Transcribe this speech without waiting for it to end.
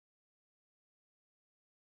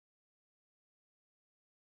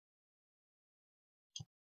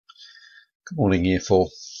Good morning, Year 4.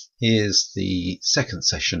 Here's the second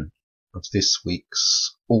session of this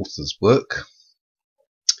week's author's work,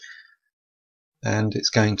 and it's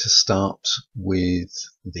going to start with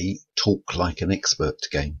the Talk Like an Expert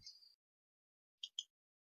game.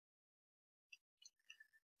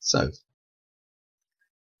 So,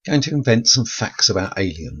 going to invent some facts about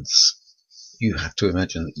aliens. You have to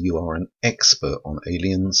imagine that you are an expert on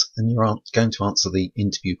aliens and you're going to answer the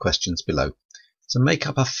interview questions below. So make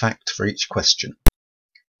up a fact for each question.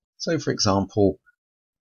 So, for example,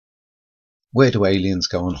 where do aliens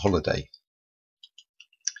go on holiday?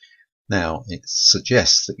 Now, it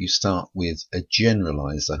suggests that you start with a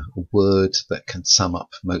generalizer, a word that can sum up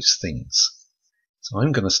most things. So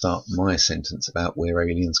I'm going to start my sentence about where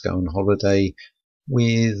aliens go on holiday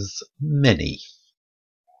with many.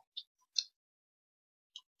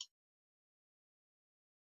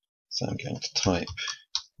 So I'm going to type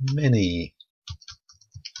many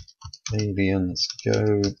aliens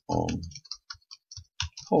go on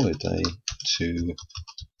holiday to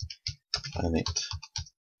planet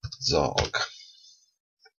Zarg.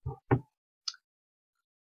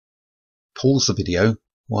 Pause the video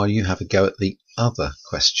while you have a go at the other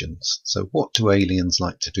questions. So what do aliens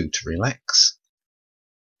like to do to relax?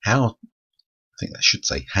 I think that should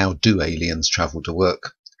say, how do aliens travel to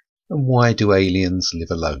work? And why do aliens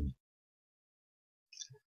live alone?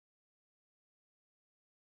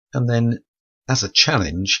 And then, as a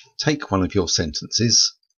challenge, take one of your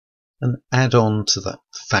sentences and add on to that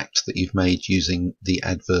fact that you've made using the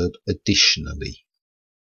adverb additionally.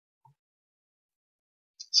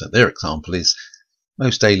 So their example is,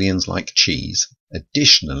 most aliens like cheese.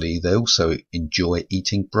 Additionally, they also enjoy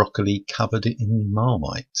eating broccoli covered in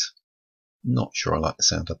Marmite. Not sure I like the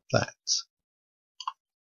sound of that.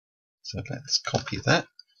 So let's copy that.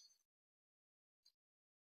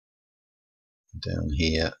 Down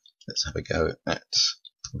here, let's have a go at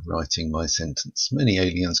writing my sentence. Many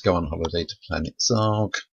aliens go on holiday to planet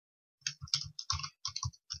Zarg.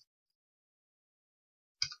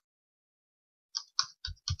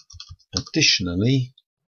 Additionally,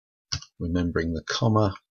 remembering the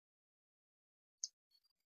comma,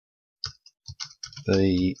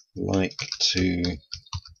 they like to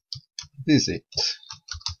visit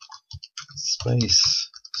Space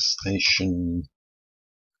Station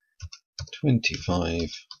 25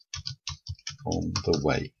 on the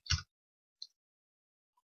way.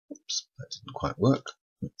 Oops, that didn't quite work.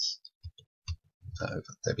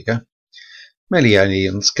 There we go. Many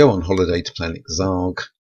aliens go on holiday to planet Zarg.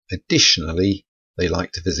 Additionally, they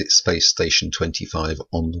like to visit Space Station 25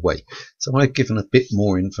 on the way. So I've given a bit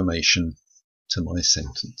more information to my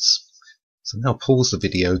sentence. So now pause the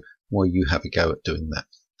video while you have a go at doing that.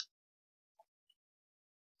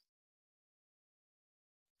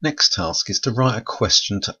 Next task is to write a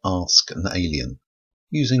question to ask an alien,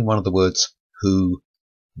 using one of the words who,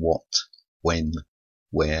 what, when,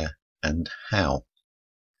 where, and how.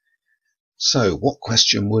 So, what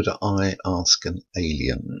question would I ask an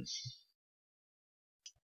alien?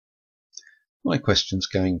 My question's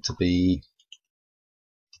going to be,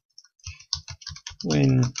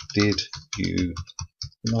 when did you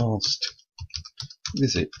last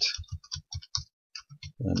visit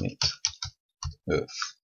planet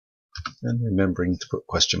Earth? And remembering to put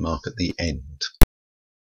question mark at the end.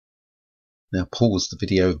 Now pause the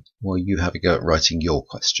video while you have a go at writing your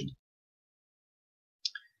question.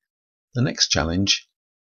 The next challenge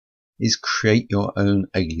is create your own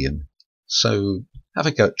alien. So have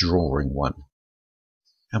a go at drawing one.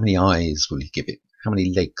 How many eyes will you give it? How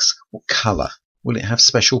many legs? What colour? Will it have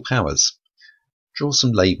special powers? Draw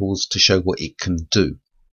some labels to show what it can do.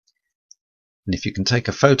 And if you can take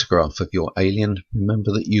a photograph of your alien,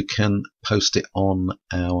 remember that you can post it on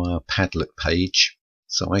our Padlet page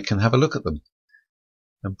so I can have a look at them.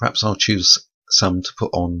 And perhaps I'll choose some to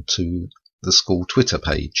put on to the school Twitter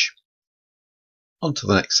page. On to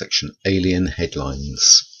the next section, alien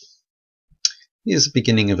headlines. Here's the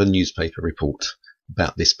beginning of a newspaper report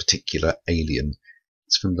about this particular alien.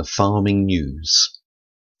 It's from the Farming News.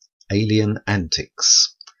 Alien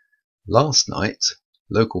antics. Last night,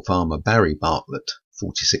 local farmer Barry Bartlett,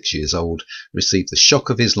 46 years old, received the shock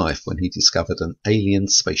of his life when he discovered an alien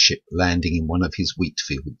spaceship landing in one of his wheat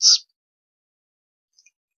fields.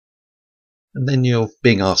 And then you're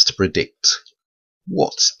being asked to predict,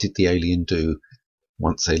 what did the alien do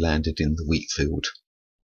once they landed in the wheat field?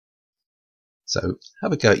 So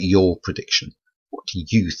have a go at your prediction. What do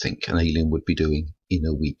you think an alien would be doing in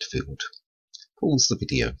a wheat field? Pause the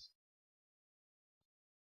video.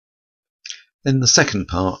 Then the second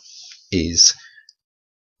part is,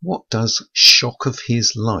 what does shock of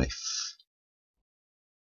his life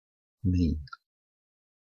mean?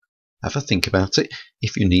 Have a think about it.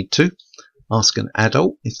 If you need to, ask an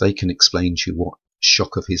adult if they can explain to you what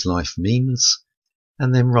shock of his life means,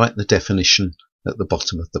 and then write the definition at the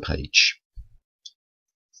bottom of the page.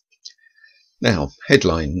 Now,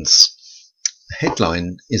 headlines. A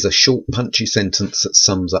headline is a short, punchy sentence that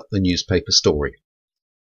sums up the newspaper story.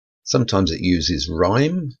 Sometimes it uses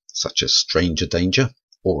rhyme, such as stranger danger,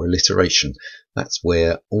 or alliteration. That's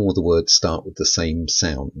where all the words start with the same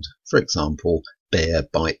sound. For example, bear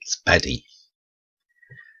bites baddie.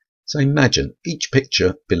 So imagine each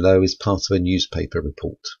picture below is part of a newspaper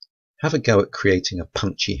report. Have a go at creating a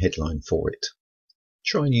punchy headline for it.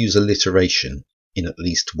 Try and use alliteration in at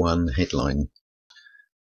least one headline.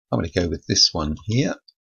 I'm going to go with this one here.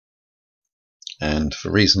 And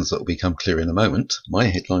for reasons that will become clear in a moment, my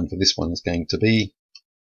headline for this one is going to be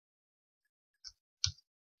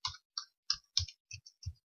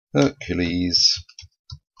Hercules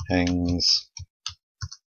hangs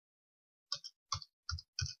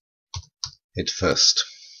head first.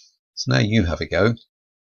 So now you have a go.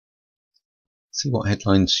 See what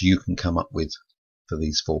headlines you can come up with for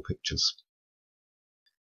these 4 pictures.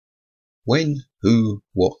 When, who,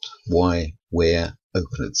 what, why, where,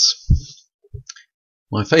 openers.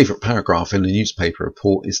 My favourite paragraph in a newspaper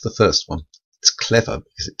report is the first one. It's clever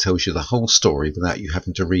because it tells you the whole story without you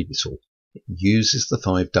having to read it all. It uses the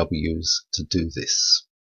 5 W's to do this.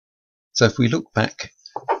 So if we look back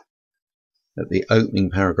at the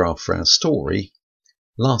opening paragraph for our story,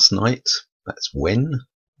 last night, that's when,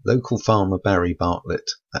 local farmer Barry Bartlett,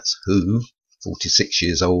 that's who, 46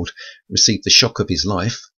 years old, received the shock of his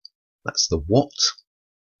life. That's the what,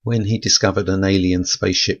 when he discovered an alien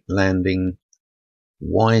spaceship landing.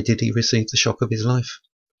 Why did he receive the shock of his life?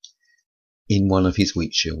 In one of his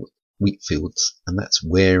wheat fields, and that's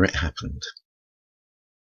where it happened.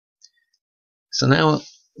 So now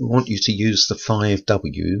we want you to use the 5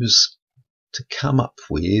 W's to come up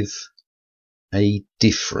with a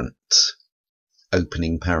different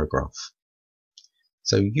opening paragraph.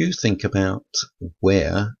 So you think about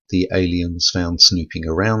where the aliens found snooping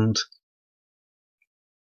around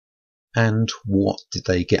and what did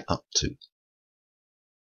they get up to.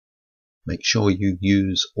 Make sure you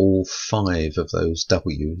use all 5 of those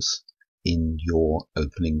W's in your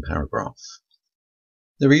opening paragraph.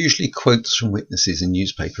 There are usually quotes from witnesses in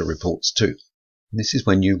newspaper reports too. This is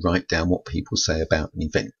when you write down what people say about an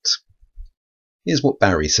event. Here's what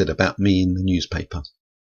Barry said about me in the newspaper.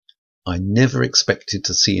 I never expected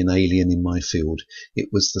to see an alien in my field. It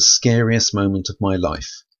was the scariest moment of my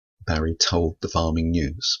life, Barry told the Farming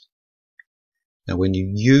News. Now when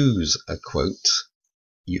you use a quote,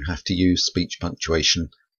 you have to use speech punctuation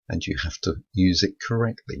and you have to use it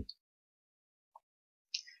correctly.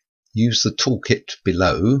 Use the toolkit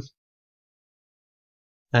below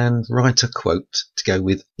and write a quote to go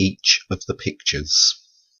with each of the pictures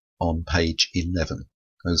on page 11.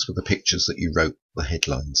 Those were the pictures that you wrote the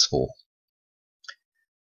headlines for.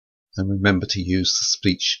 And remember to use the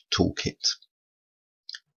speech toolkit.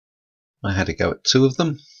 I had a go at 2 of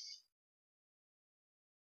them.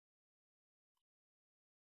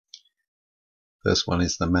 First one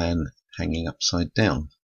is the man hanging upside down.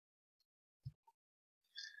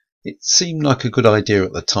 It seemed like a good idea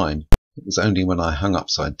at the time. It was only when I hung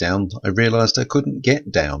upside down I realised I couldn't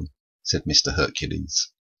get down, said Mr.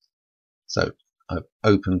 Hercules. So I've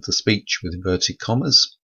opened the speech with inverted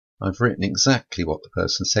commas. I've written exactly what the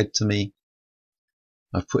person said to me.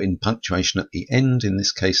 I've put in punctuation at the end, in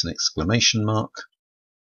this case an exclamation mark.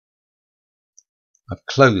 I've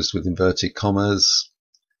closed with inverted commas,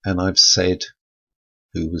 and I've said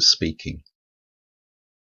who was speaking.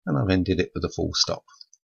 And I've ended it with a full stop.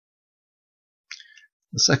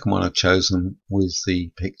 The second one I've chosen was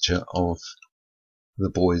the picture of the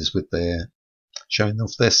boys with showing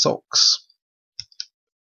off their socks.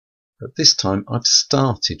 But this time I've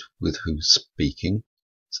started with who's speaking.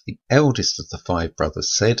 So the eldest of the 5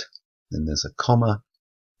 brothers said, then there's a comma,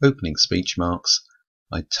 opening speech marks.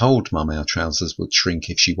 I told Mum our trousers would shrink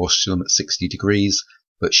if she washed them at 60 degrees,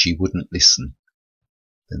 but she wouldn't listen.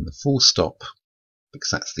 Then the full stop, because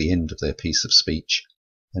that's the end of their piece of speech,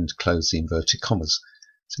 and close the inverted commas.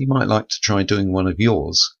 So you might like to try doing one of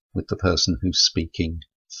yours with the person who's speaking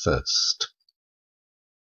first.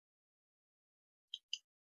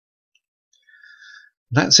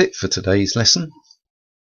 That's it for today's lesson.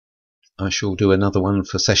 I shall do another one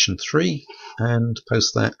for session 3 and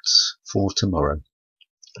post that for tomorrow.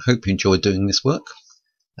 I hope you enjoyed doing this work,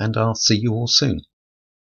 and I'll see you all soon.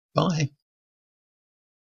 Bye.